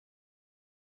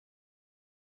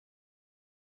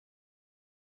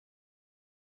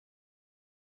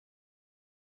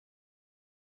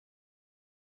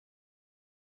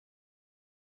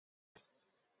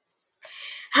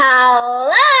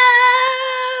Hello!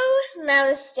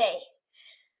 Namaste.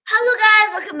 Hello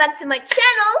guys, welcome back to my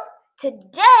channel.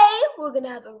 Today, we're going to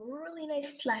have a really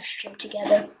nice live stream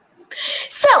together.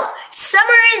 So,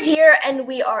 summer is here and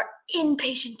we are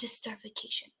impatient to start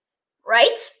vacation,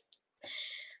 right?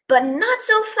 But not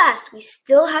so fast. We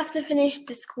still have to finish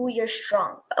the school year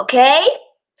strong, okay?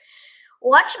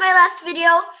 Watch my last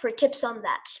video for tips on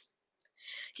that.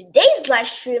 Today's live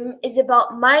stream is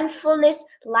about mindfulness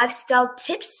lifestyle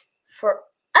tips for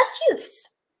us youths.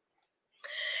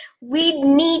 We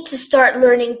need to start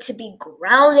learning to be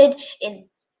grounded in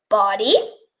body,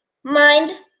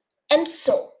 mind, and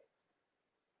soul.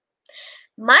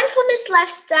 Mindfulness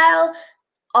lifestyle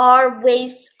are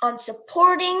ways on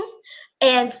supporting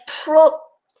and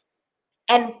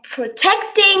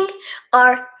protecting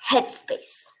our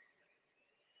headspace.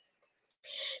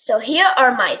 So here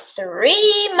are my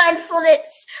 3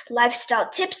 mindfulness lifestyle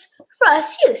tips for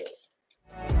us youths.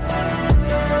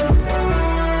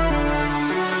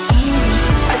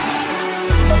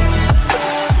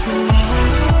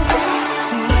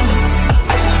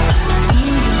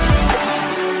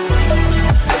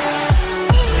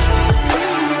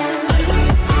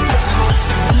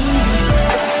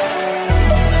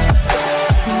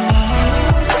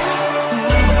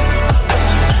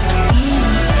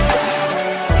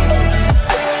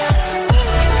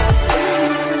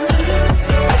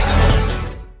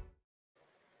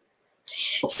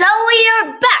 So we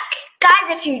are back. Guys,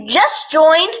 if you just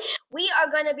joined, we are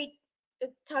going to be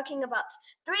talking about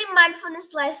 3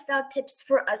 mindfulness lifestyle tips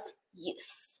for us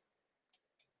youths.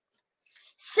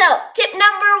 So, tip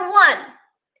number 1.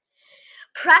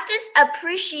 Practice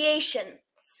appreciation.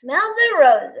 Smell the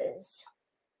roses.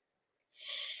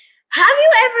 Have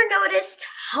you ever noticed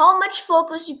how much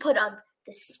focus you put on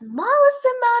the smallest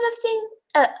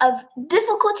amount of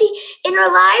difficulty in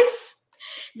our lives?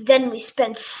 Then we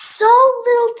spend so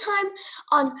little time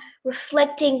on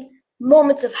reflecting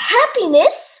moments of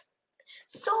happiness,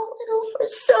 so little for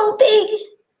so big.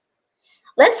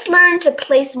 Let's learn to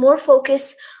place more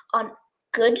focus on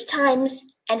good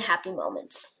times and happy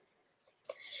moments.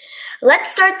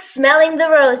 Let's start smelling the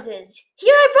roses.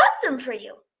 Here, I brought some for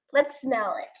you. Let's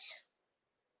smell it.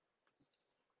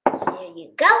 Here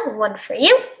you go, one for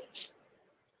you.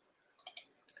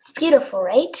 It's beautiful,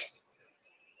 right?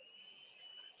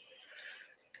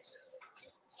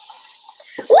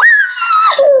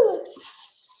 Woo!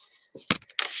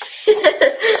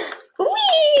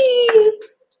 Whee!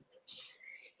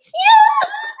 Yeah!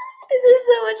 This is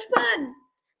so much fun.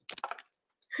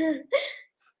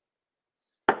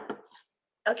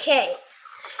 Okay,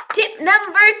 tip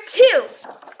number 2.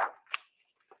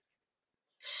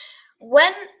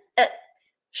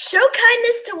 Show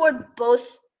kindness toward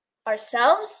both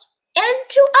ourselves and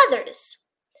to others.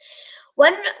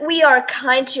 When we are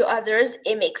kind to others,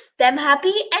 it makes them happy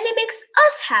and it makes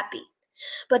us happy.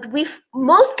 But we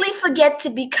mostly forget to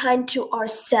be kind to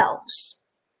ourselves.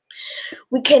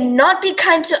 We cannot be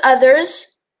kind to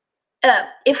others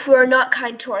if we're not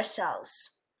kind to ourselves.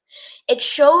 It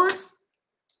should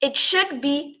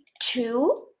be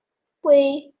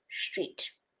two-way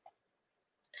street.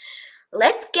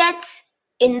 Let's get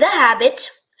in the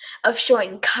habit of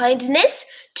showing kindness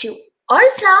to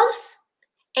ourselves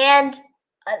and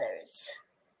others.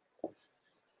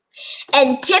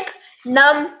 And tip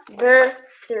number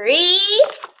 3,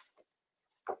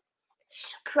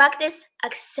 practice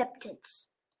acceptance.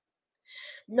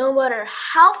 No matter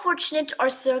how fortunate our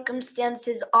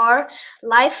circumstances are,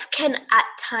 life can at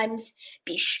times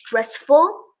be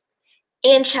stressful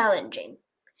and challenging.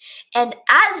 And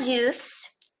as youths,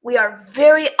 we are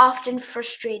very often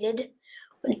frustrated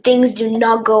when things do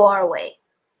not go our way.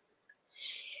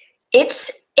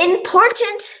 It's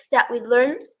important that we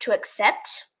learn to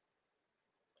accept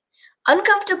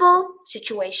uncomfortable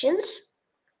situations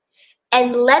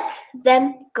and let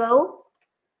them go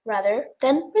rather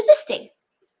than resisting.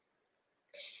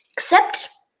 Accept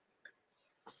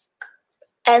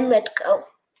and let go.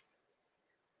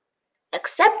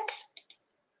 Accept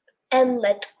and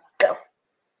let go.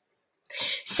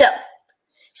 So,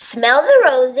 smell the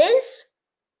roses,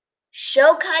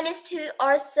 show kindness to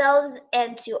ourselves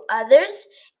and to others,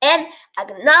 and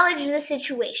acknowledge the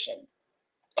situation.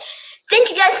 Thank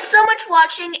you guys so much for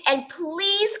watching, and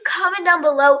please comment down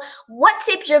below what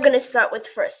tip you're going to start with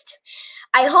first.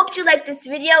 I hope you liked this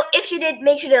video. If you did,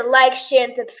 make sure to like, share,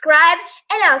 and subscribe,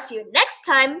 and I'll see you next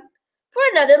time for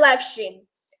another live stream.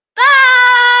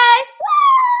 Bye!